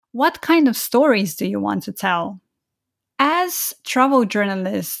What kind of stories do you want to tell? As travel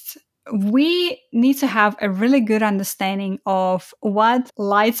journalists, we need to have a really good understanding of what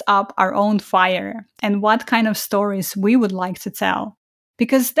lights up our own fire and what kind of stories we would like to tell.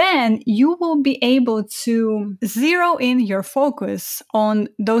 Because then you will be able to zero in your focus on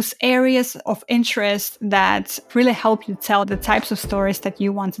those areas of interest that really help you tell the types of stories that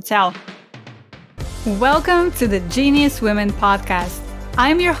you want to tell. Welcome to the Genius Women podcast.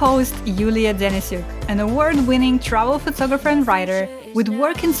 I'm your host, Yulia Denisyuk, an award-winning travel photographer and writer with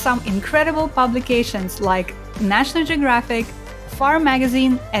work in some incredible publications like National Geographic, Far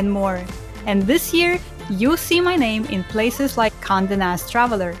Magazine, and more. And this year, you'll see my name in places like Condé Nast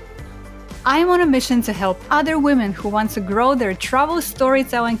Traveler. I'm on a mission to help other women who want to grow their travel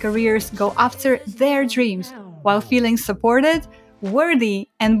storytelling careers go after their dreams while feeling supported, worthy,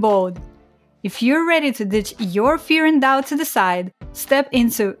 and bold. If you're ready to ditch your fear and doubt to the side, step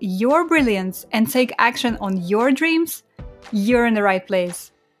into your brilliance, and take action on your dreams, you're in the right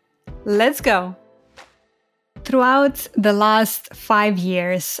place. Let's go! Throughout the last 5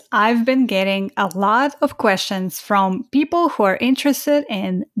 years, I've been getting a lot of questions from people who are interested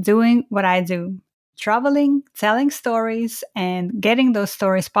in doing what I do. Traveling, telling stories, and getting those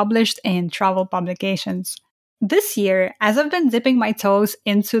stories published in travel publications. This year, as I've been dipping my toes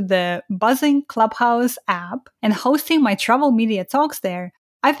into the buzzing Clubhouse app and hosting my travel media talks there,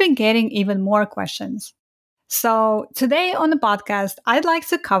 I've been getting even more questions. So today on the podcast, I'd like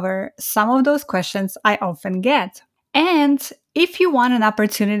to cover some of those questions I often get. And if you want an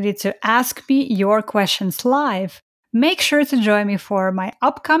opportunity to ask me your questions live, make sure to join me for my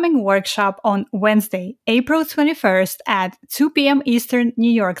upcoming workshop on Wednesday, April 21st at 2 p.m. Eastern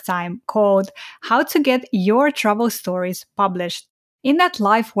New York time called How to Get Your Travel Stories Published. In that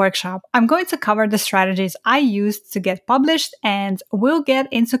live workshop, I'm going to cover the strategies I used to get published and we'll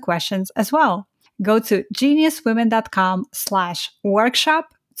get into questions as well. Go to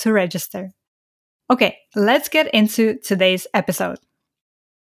geniuswomen.com/workshop to register. Okay, let's get into today's episode.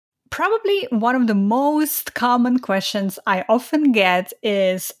 Probably one of the most common questions I often get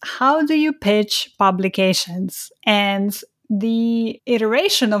is, how do you pitch publications? And the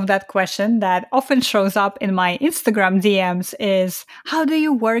iteration of that question that often shows up in my Instagram DMs is, how do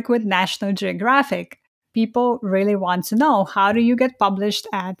you work with National Geographic? People really want to know, how do you get published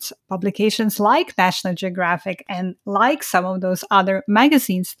at publications like National Geographic and like some of those other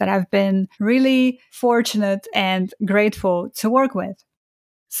magazines that I've been really fortunate and grateful to work with?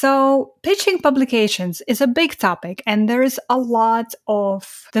 So, pitching publications is a big topic, and there is a lot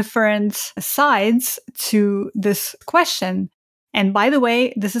of different sides to this question. And by the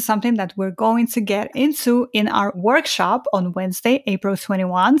way, this is something that we're going to get into in our workshop on Wednesday, April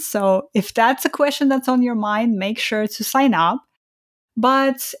 21. So, if that's a question that's on your mind, make sure to sign up.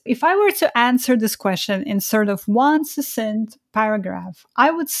 But if I were to answer this question in sort of one succinct paragraph,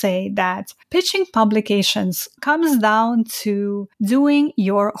 I would say that pitching publications comes down to doing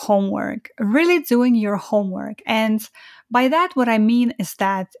your homework, really doing your homework. And by that, what I mean is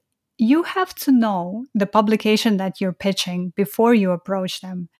that you have to know the publication that you're pitching before you approach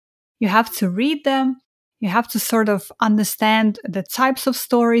them. You have to read them. You have to sort of understand the types of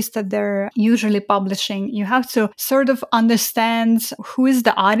stories that they're usually publishing. You have to sort of understand who is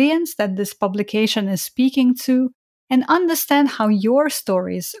the audience that this publication is speaking to and understand how your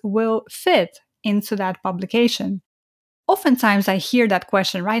stories will fit into that publication. Oftentimes I hear that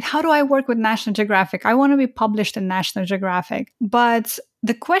question, right? How do I work with National Geographic? I want to be published in National Geographic. But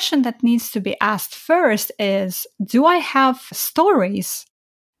the question that needs to be asked first is, do I have stories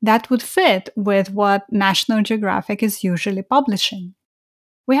that would fit with what National Geographic is usually publishing?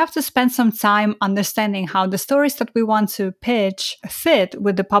 We have to spend some time understanding how the stories that we want to pitch fit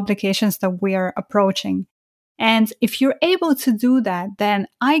with the publications that we are approaching. And if you're able to do that, then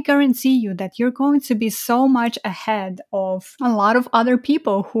I guarantee you that you're going to be so much ahead of a lot of other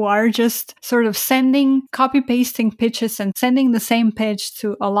people who are just sort of sending, copy-pasting pitches and sending the same pitch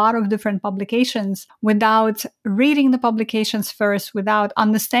to a lot of different publications without reading the publications first, without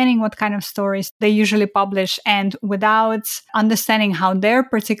understanding what kind of stories they usually publish, and without understanding how their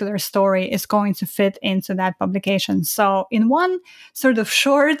particular story is going to fit into that publication. So in one sort of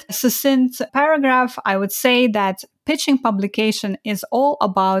short, succinct paragraph, I would say that pitching publication is all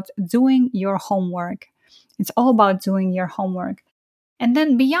about doing your homework. It's all about doing your homework. And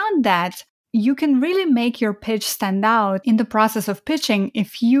then beyond that, you can really make your pitch stand out in the process of pitching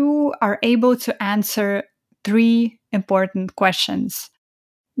if you are able to answer 3 important questions.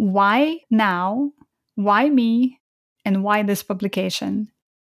 Why now? Why me? And why this publication?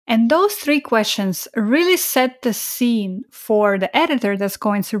 And those three questions really set the scene for the editor that's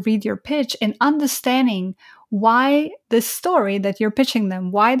going to read your pitch in understanding why this story that you're pitching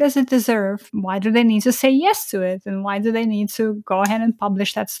them, why does it deserve, why do they need to say yes to it, and why do they need to go ahead and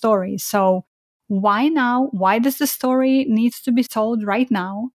publish that story? So why now? Why does the story need to be told right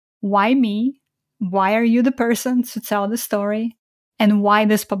now? Why me? Why are you the person to tell the story? And why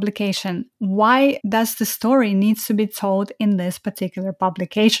this publication? Why does the story needs to be told in this particular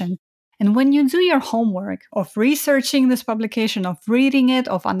publication? And when you do your homework of researching this publication, of reading it,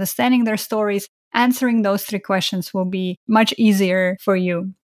 of understanding their stories, answering those three questions will be much easier for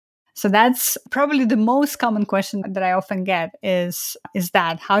you. So that's probably the most common question that I often get is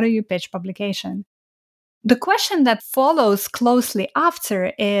that how do you pitch publication? The question that follows closely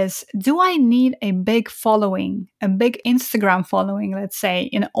after is, do I need a big following, a big Instagram following, let's say,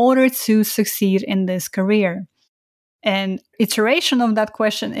 in order to succeed in this career? And iteration of that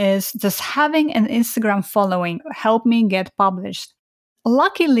question is, does having an Instagram following help me get published?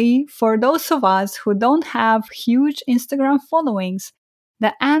 Luckily, for those of us who don't have huge Instagram followings,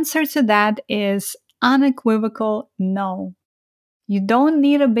 the answer to that is unequivocal no. You don't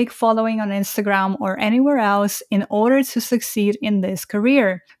need a big following on Instagram or anywhere else in order to succeed in this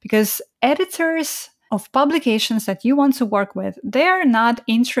career, because editors of publications that you want to work with, they are not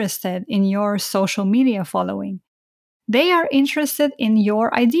interested in your social media following. They are interested in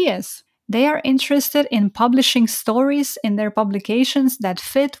your ideas. They are interested in publishing stories in their publications that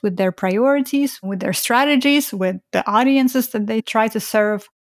fit with their priorities, with their strategies, with the audiences that they try to serve.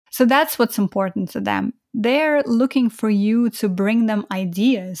 So that's what's important to them. They're looking for you to bring them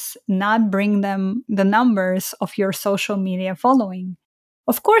ideas, not bring them the numbers of your social media following.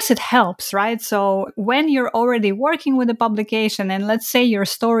 Of course, it helps, right? So when you're already working with a publication and let's say your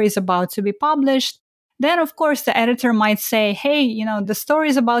story is about to be published, then of course the editor might say, hey, the story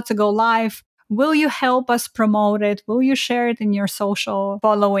is about to go live. Will you help us promote it? Will you share it in your social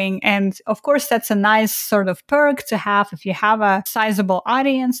following? And of course, that's a nice sort of perk to have if you have a sizable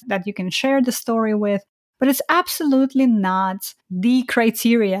audience that you can share the story with. But it's absolutely not the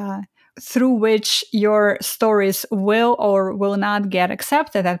criteria through which your stories will or will not get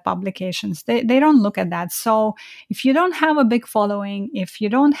accepted at publications. They don't look at that. So if you don't have a big following, if you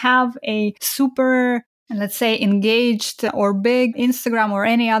don't have a super, let's say, engaged or big Instagram or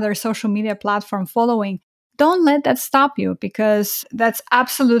any other social media platform following, don't let that stop you, because that's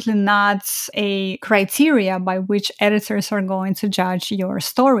absolutely not a criteria by which editors are going to judge your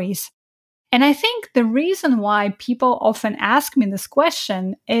stories. And I think the reason why people often ask me this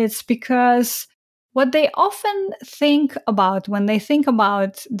question is because what they often think about when they think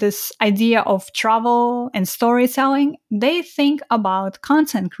about this idea of travel and storytelling, they think about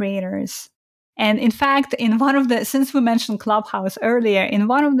content creators. And in fact, since we mentioned Clubhouse earlier, in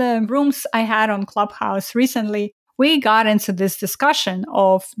one of the rooms I had on Clubhouse recently, we got into this discussion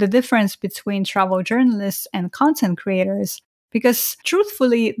of the difference between travel journalists and content creators. Because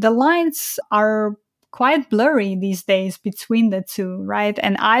truthfully, the lines are quite blurry these days between the two, right?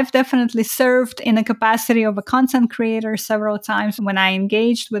 And I've definitely served in a capacity of a content creator several times when I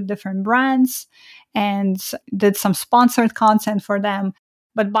engaged with different brands and did some sponsored content for them.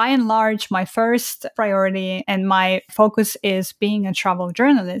 But by and large, my first priority and my focus is being a travel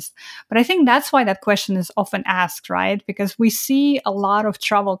journalist. But I think that's why that question is often asked, right? Because we see a lot of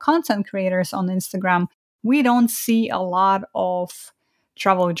travel content creators on Instagram. We don't see a lot of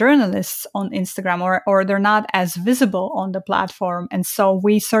travel journalists on Instagram, or they're not as visible on the platform. And so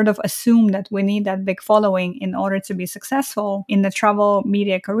we sort of assume that we need that big following in order to be successful in the travel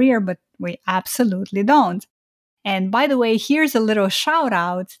media career, but we absolutely don't. And by the way, here's a little shout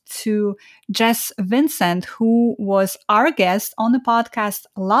out to Jess Vincent, who was our guest on the podcast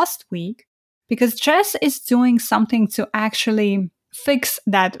last week, because Jess is doing something to actually fix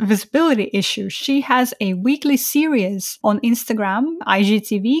that visibility issue. She has a weekly series on Instagram,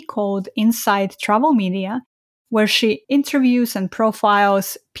 IGTV, called Inside Travel Media, where she interviews and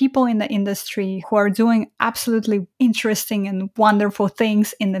profiles people in the industry who are doing absolutely interesting and wonderful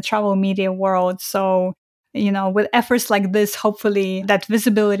things in the travel media world. So, with efforts like this, hopefully that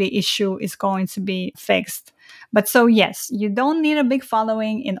visibility issue is going to be fixed. But so yes, you don't need a big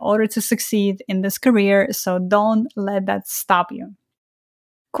following in order to succeed in this career. So don't let that stop you.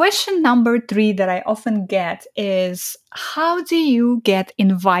 Question number 3 that I often get is, how do you get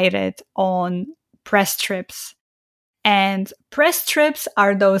invited on press trips? And press trips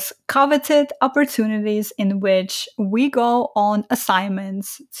are those coveted opportunities in which we go on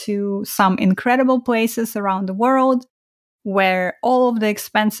assignments to some incredible places around the world. where all of the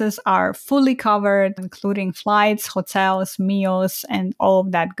expenses are fully covered, including flights, hotels, meals, and all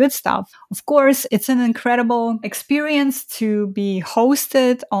of that good stuff. Of course, it's an incredible experience to be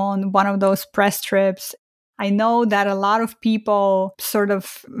hosted on one of those press trips. I know that a lot of people sort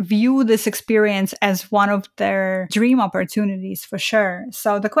of view this experience as one of their dream opportunities for sure.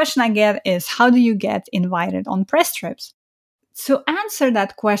 So the question I get is, how do you get invited on press trips? To answer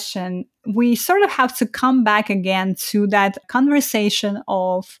that question, we sort of have to come back again to that conversation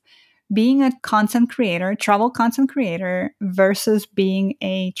of being a content creator, travel content creator, versus being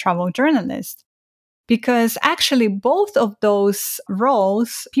a travel journalist. Because actually both of those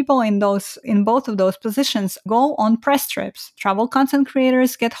roles, people in both of those positions go on press trips. Travel content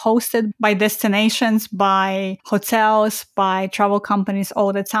creators get hosted by destinations, by hotels, by travel companies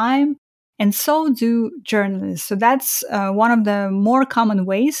all the time. And so do journalists. So that's one of the more common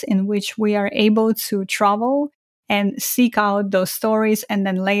ways in which we are able to travel and seek out those stories and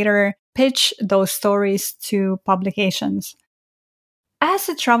then later pitch those stories to publications. As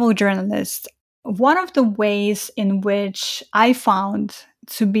a travel journalist, one of the ways in which I found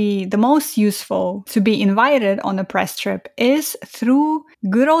to be the most useful to be invited on a press trip is through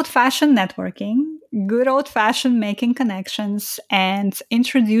good old fashioned networking, good old fashioned making connections, and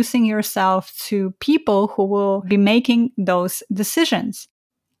introducing yourself to people who will be making those decisions.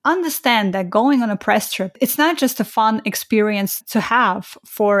 Understand that going on a press trip, it's not just a fun experience to have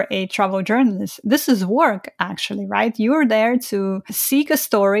for a travel journalist. This is work, actually, right? You're there to seek a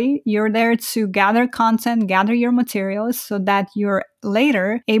story. You're there to gather content, gather your materials so that you're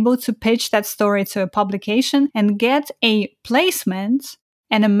later able to pitch that story to a publication and get a placement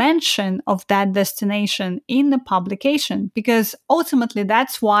and a mention of that destination in the publication, because ultimately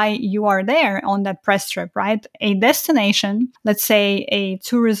that's why you are there on that press trip, right? A destination, let's say a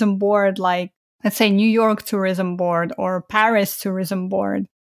tourism board, like let's say New York Tourism Board or Paris Tourism Board,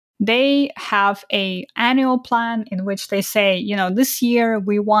 they have a annual plan in which they say, this year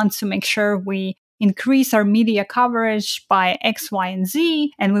we want to make sure we increase our media coverage by X, Y, and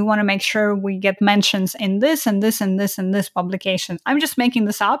Z, and we want to make sure we get mentions in this and this and this and this publication. I'm just making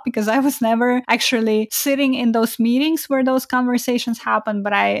this up because I was never actually sitting in those meetings where those conversations happen,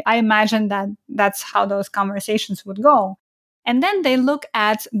 but I imagine that that's how those conversations would go. And then they look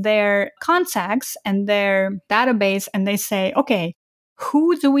at their contacts and their database and they say, okay,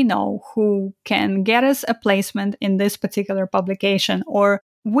 who do we know who can get us a placement in this particular publication? Or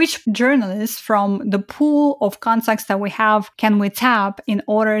which journalists from the pool of contacts that we have can we tap in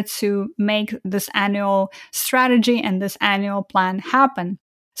order to make this annual strategy and this annual plan happen?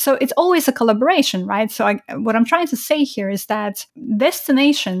 So it's always a collaboration, right? So what I'm trying to say here is that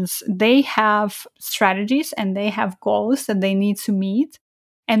destinations, they have strategies and they have goals that they need to meet.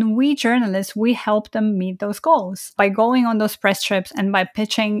 And we journalists, we help them meet those goals by going on those press trips and by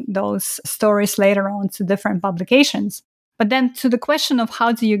pitching those stories later on to different publications. But then to the question of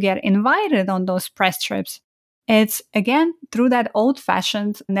how do you get invited on those press trips, it's again through that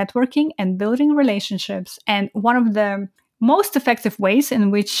old-fashioned networking and building relationships. And one of the most effective ways in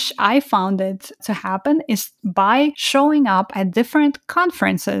which I found it to happen is by showing up at different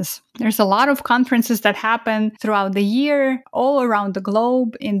conferences. There's a lot of conferences that happen throughout the year, all around the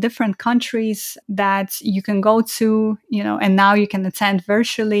globe, in different countries that you can go to, and now you can attend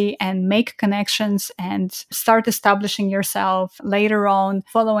virtually and make connections and start establishing yourself later on,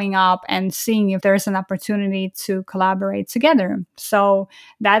 following up and seeing if there's an opportunity to collaborate together. So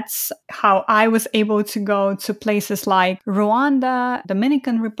that's how I was able to go to places like Rwanda,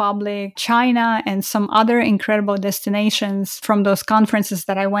 Dominican Republic, China, and some other incredible destinations from those conferences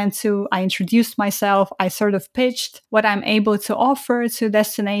that I went to. I introduced myself. I sort of pitched what I'm able to offer to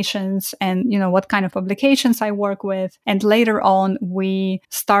destinations and, what kind of publications I work with. And later on, we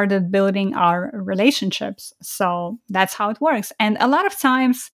started building our relationships. So that's how it works. And a lot of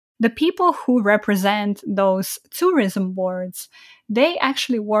times, the people who represent those tourism boards, they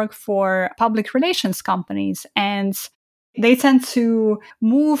actually work for public relations companies, and they tend to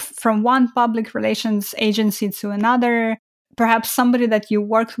move from one public relations agency to another. Perhaps somebody that you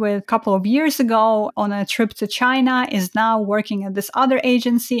worked with a couple of years ago on a trip to China is now working at this other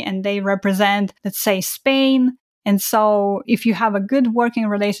agency and they represent, let's say, Spain. And so if you have a good working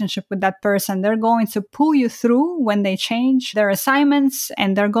relationship with that person, they're going to pull you through when they change their assignments,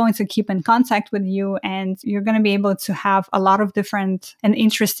 and they're going to keep in contact with you, and you're going to be able to have a lot of different and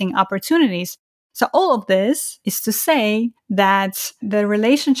interesting opportunities. So all of this is to say that the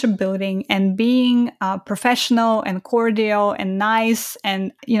relationship building and being professional and cordial and nice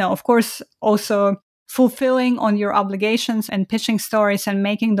and, of course, also fulfilling on your obligations and pitching stories and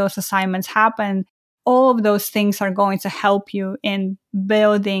making those assignments happen all of those things are going to help you in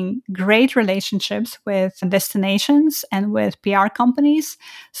building great relationships with destinations and with PR companies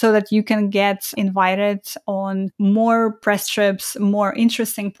so that you can get invited on more press trips, more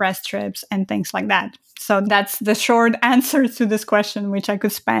interesting press trips, and things like that. So that's the short answer to this question, which I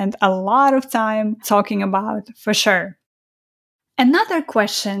could spend a lot of time talking about for sure. Another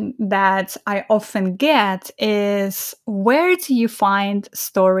question that I often get is, where do you find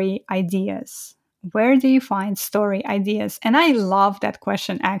story ideas? Where do you find story ideas? And I love that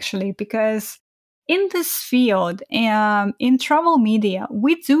question actually, because in this field, in travel media,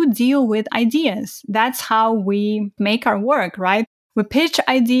 we do deal with ideas. That's how we make our work, right? We pitch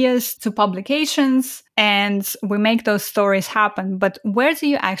ideas to publications and we make those stories happen. But where do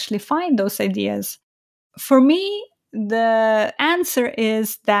you actually find those ideas? For me, the answer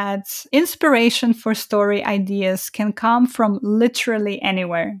is that inspiration for story ideas can come from literally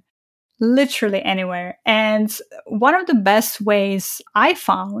anywhere. Literally anywhere. And one of the best ways I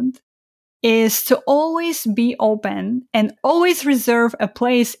found is to always be open and always reserve a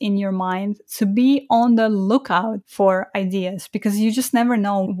place in your mind to be on the lookout for ideas, because you just never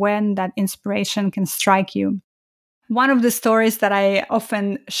know when that inspiration can strike you. One of the stories that I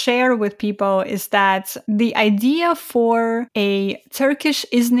often share with people is that the idea for a Turkish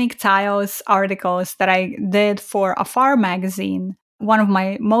İznik tiles articles that I did for Afar magazine, one of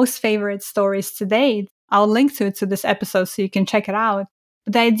my most favorite stories to date, I'll link to it to this episode so you can check it out.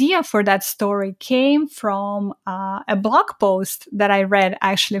 The idea for that story came from a blog post that I read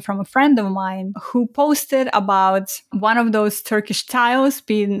actually from a friend of mine who posted about one of those Turkish tiles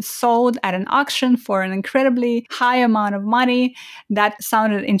being sold at an auction for an incredibly high amount of money. That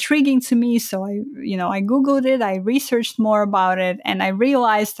sounded intriguing to me. So I Googled it, I researched more about it, and I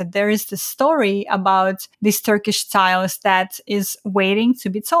realized that there is this story about these Turkish tiles that is waiting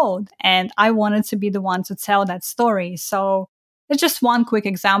to be told. And I wanted to be the one to tell that story. So it's just one quick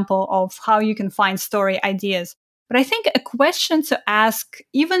example of how you can find story ideas. But I think a question to ask,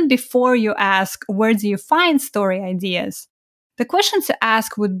 even before you ask, where do you find story ideas? The question to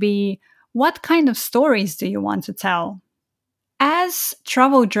ask would be, what kind of stories do you want to tell? As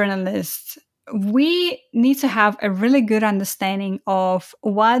travel journalists, we need to have a really good understanding of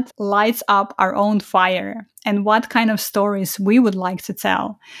what lights up our own fire and what kind of stories we would like to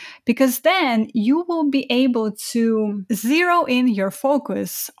tell. Because then you will be able to zero in your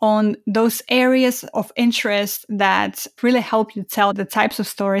focus on those areas of interest that really help you tell the types of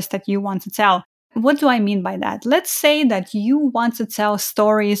stories that you want to tell. What do I mean by that? Let's say that you want to tell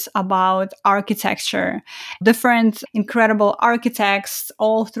stories about architecture, different incredible architects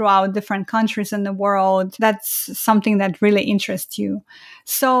all throughout different countries in the world. That's something that really interests you.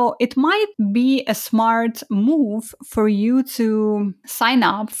 So it might be a smart move for you to sign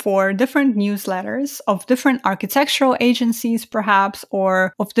up for different newsletters of different architectural agencies, perhaps,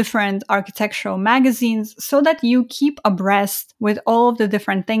 or of different architectural magazines, so that you keep abreast with all of the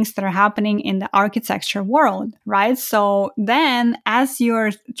different things that are happening in the architecture world, right? So then, as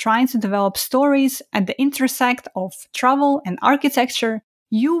you're trying to develop stories at the intersect of travel and architecture,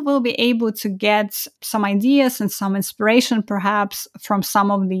 you will be able to get some ideas and some inspiration perhaps from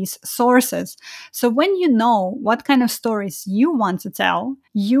some of these sources. So when you know what kind of stories you want to tell,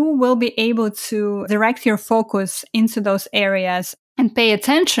 you will be able to direct your focus into those areas and pay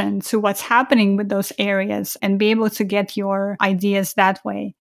attention to what's happening with those areas and be able to get your ideas that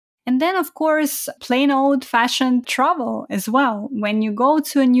way. And then, of course, plain old-fashioned travel as well. When you go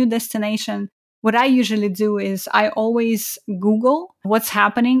to a new destination, what I usually do is I always Google what's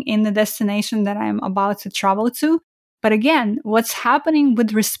happening in the destination that I'm about to travel to. But again, what's happening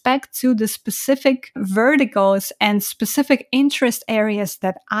with respect to the specific verticals and specific interest areas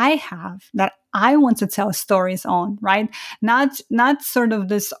that I have, that I want to tell stories on, right? Not sort of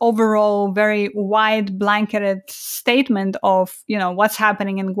this overall very wide blanketed statement of, what's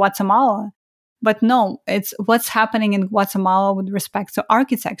happening in Guatemala. But no, it's what's happening in Guatemala with respect to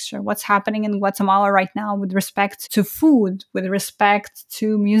architecture, what's happening in Guatemala right now with respect to food, with respect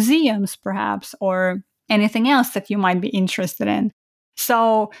to museums, perhaps, or anything else that you might be interested in.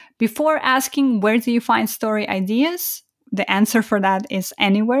 So before asking, where do you find story ideas? The answer for that is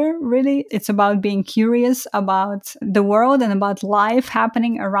anywhere, really. It's about being curious about the world and about life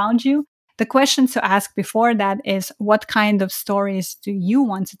happening around you. The question to ask before that is, what kind of stories do you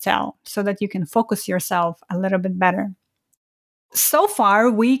want to tell, so that you can focus yourself a little bit better? So far,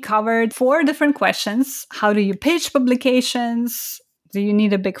 we covered 4 different questions. How do you pitch publications? Do you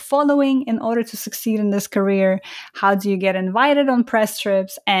need a big following in order to succeed in this career? How do you get invited on press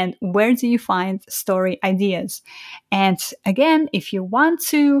trips? And where do you find story ideas? And again, if you want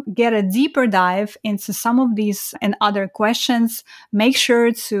to get a deeper dive into some of these and other questions, make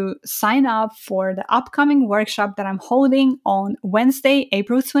sure to sign up for the upcoming workshop that I'm holding on Wednesday,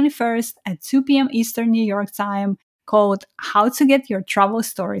 April 21st at 2 p.m. Eastern New York time, called How to Get Your Travel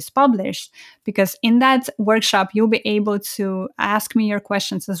Stories Published. Because in that workshop, you'll be able to ask me your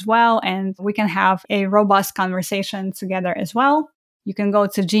questions as well, and we can have a robust conversation together as well. You can go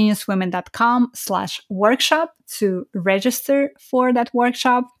to geniuswomen.com/workshop to register for that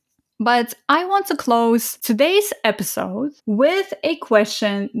workshop. But I want to close today's episode with a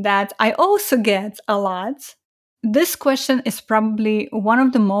question that I also get a lot. This question is probably one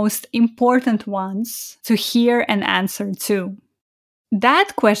of the most important ones to hear an answer to.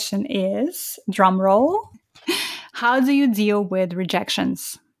 That question is, drum roll, how do you deal with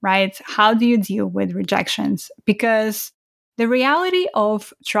rejections, right? How do you deal with rejections? Because the reality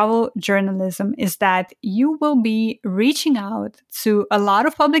of travel journalism is that you will be reaching out to a lot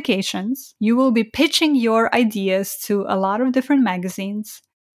of publications. You will be pitching your ideas to a lot of different magazines.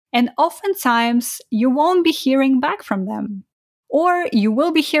 And oftentimes, you won't be hearing back from them. Or you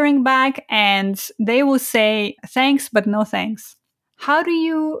will be hearing back and they will say, thanks, but no thanks. How do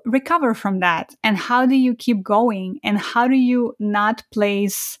you recover from that? And how do you keep going? And how do you not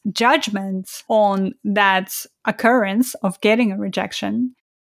place judgment on that occurrence of getting a rejection?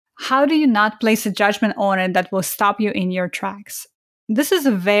 How do you not place a judgment on it that will stop you in your tracks? This is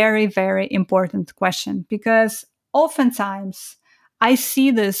a very, very important question because oftentimes I see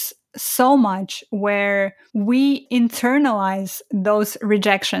this so much where we internalize those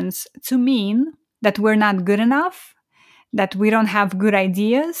rejections to mean that we're not good enough, that we don't have good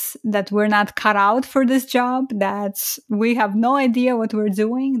ideas, that we're not cut out for this job, that we have no idea what we're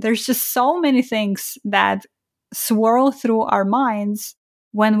doing. There's just so many things that swirl through our minds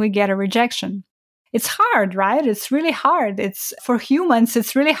when we get a rejection. It's hard, right? It's really hard. It's for humans,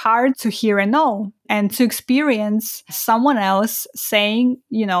 it's really hard to hear a no and to experience someone else saying,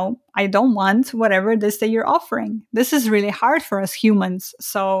 I don't want whatever it is that you're offering. This is really hard for us humans.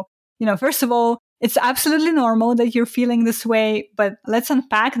 So, first of all, it's absolutely normal that you're feeling this way, but let's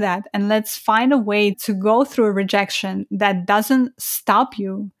unpack that and let's find a way to go through a rejection that doesn't stop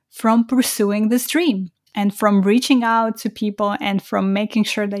you from pursuing this dream and from reaching out to people and from making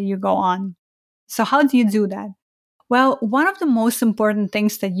sure that you go on. So how do you do that? Well, one of the most important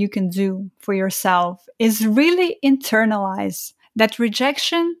things that you can do for yourself is really internalize that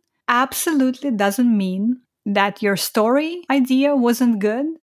rejection absolutely doesn't mean that your story idea wasn't good,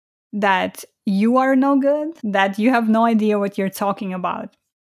 that you are no good, that you have no idea what you're talking about.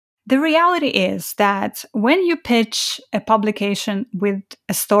 The reality is that when you pitch a publication with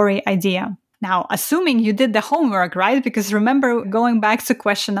a story idea, now, assuming you did the homework, right? Because remember, going back to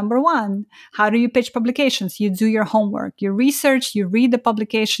question number 1, how do you pitch publications? You do your homework, you research, you read the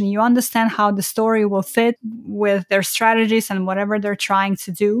publication, you understand how the story will fit with their strategies and whatever they're trying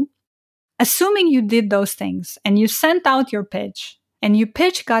to do. Assuming you did those things and you sent out your pitch and your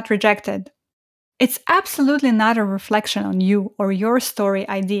pitch got rejected, it's absolutely not a reflection on you or your story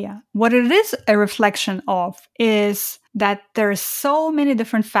idea. What it is a reflection of is that there's so many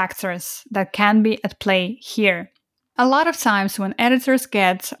different factors that can be at play here. A lot of times when editors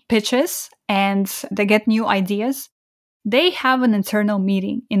get pitches and they get new ideas, they have an internal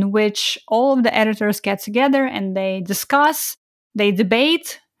meeting in which all of the editors get together and they discuss, they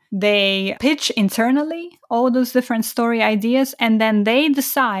debate, they pitch internally all those different story ideas, and then they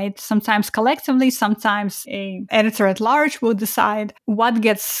decide, sometimes collectively, sometimes an editor at large will decide what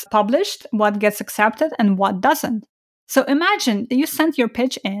gets published, what gets accepted, and what doesn't. So imagine you sent your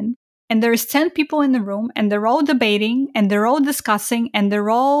pitch in, and there's 10 people in the room, and they're all debating, and they're all discussing, and they're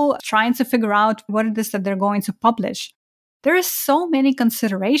all trying to figure out what it is that they're going to publish. There is so many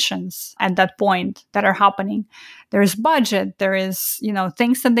considerations at that point that are happening. There is budget. There is,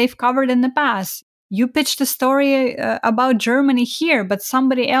 things that they've covered in the past. You pitched a story about Germany here, but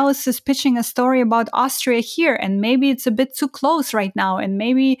somebody else is pitching a story about Austria here. And maybe it's a bit too close right now. And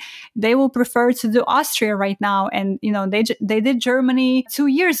maybe they will prefer to do Austria right now. And, they did Germany 2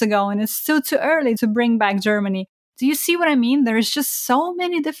 years ago and it's still too early to bring back Germany. Do you see what I mean? There's just so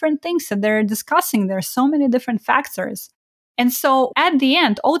many different things that they're discussing. There's so many different factors. And so at the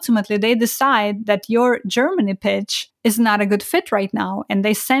end, ultimately, they decide that your Germany pitch is not a good fit right now, and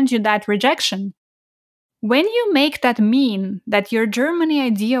they send you that rejection. When you make that mean that your Germany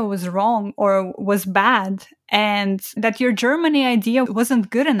idea was wrong or was bad, and that your Germany idea wasn't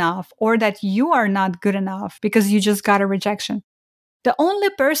good enough, or that you are not good enough because you just got a rejection, The only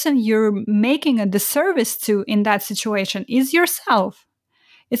person you're making a disservice to in that situation is yourself.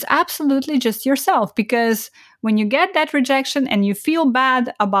 It's absolutely just yourself, because when you get that rejection and you feel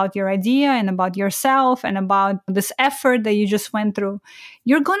bad about your idea and about yourself and about this effort that you just went through,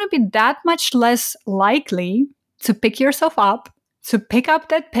 you're going to be that much less likely to pick yourself up, to pick up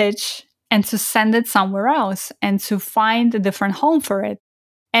that pitch and to send it somewhere else and to find a different home for it.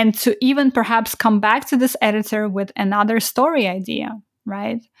 And to even perhaps come back to this editor with another story idea,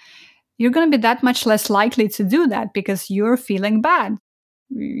 right? You're going to be that much less likely to do that because you're feeling bad.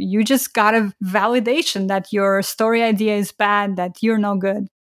 You just got a validation that your story idea is bad, that you're no good.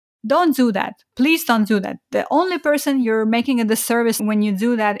 Don't do that. Please don't do that. The only person you're making a disservice when you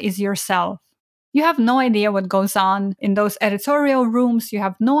do that is yourself. You have no idea what goes on in those editorial rooms. You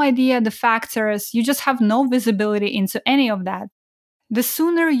have no idea the factors. You just have no visibility into any of that. The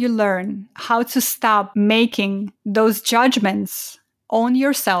sooner you learn how to stop making those judgments on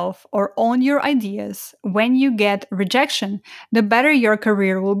yourself or on your ideas when you get rejection, the better your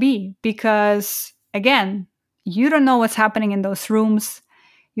career will be. Because again, you don't know what's happening in those rooms.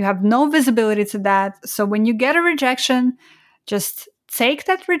 You have no visibility to that. So when you get a rejection, just take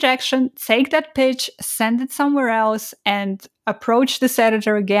that rejection, take that pitch, send it somewhere else, and approach this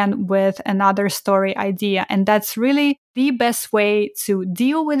editor again with another story idea. And that's really the best way to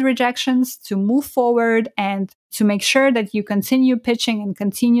deal with rejections, to move forward, and to make sure that you continue pitching and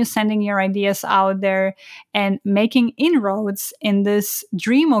continue sending your ideas out there and making inroads in this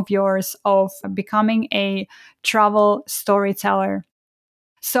dream of yours of becoming a travel storyteller.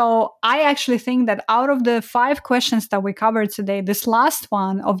 So I actually think that out of the 5 questions that we covered today, this last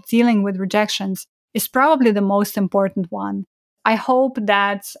one of dealing with rejections is probably the most important one. I hope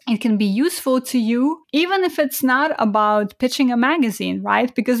that it can be useful to you, even if it's not about pitching a magazine,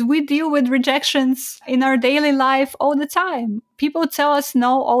 right? Because we deal with rejections in our daily life all the time. People tell us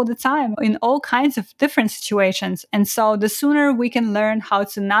no all the time in all kinds of different situations. And so the sooner we can learn how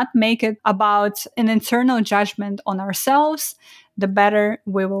to not make it about an internal judgment on ourselves, the better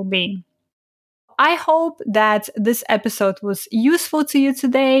we will be. I hope that this episode was useful to you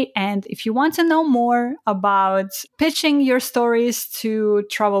today. And if you want to know more about pitching your stories to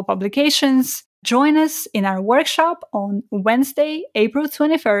travel publications, join us in our workshop on Wednesday, April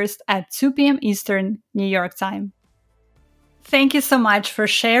 21st at 2 p.m. Eastern, New York time. Thank you so much for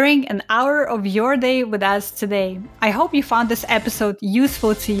sharing an hour of your day with us today. I hope you found this episode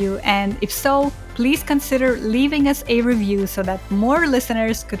useful to you, and if so, please consider leaving us a review so that more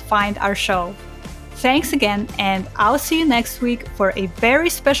listeners could find our show. Thanks again, and I'll see you next week for a very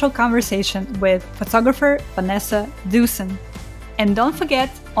special conversation with photographer Vanessa Dewson. And don't forget,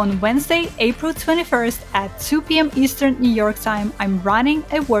 on Wednesday, April 21st at 2 p.m. Eastern New York time, I'm running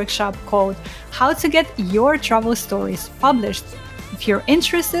a workshop called How to Get Your Travel Stories Published. If you're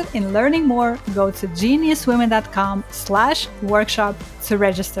interested in learning more, go to geniuswomen.com/workshop to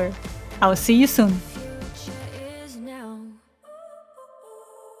register. I'll see you soon.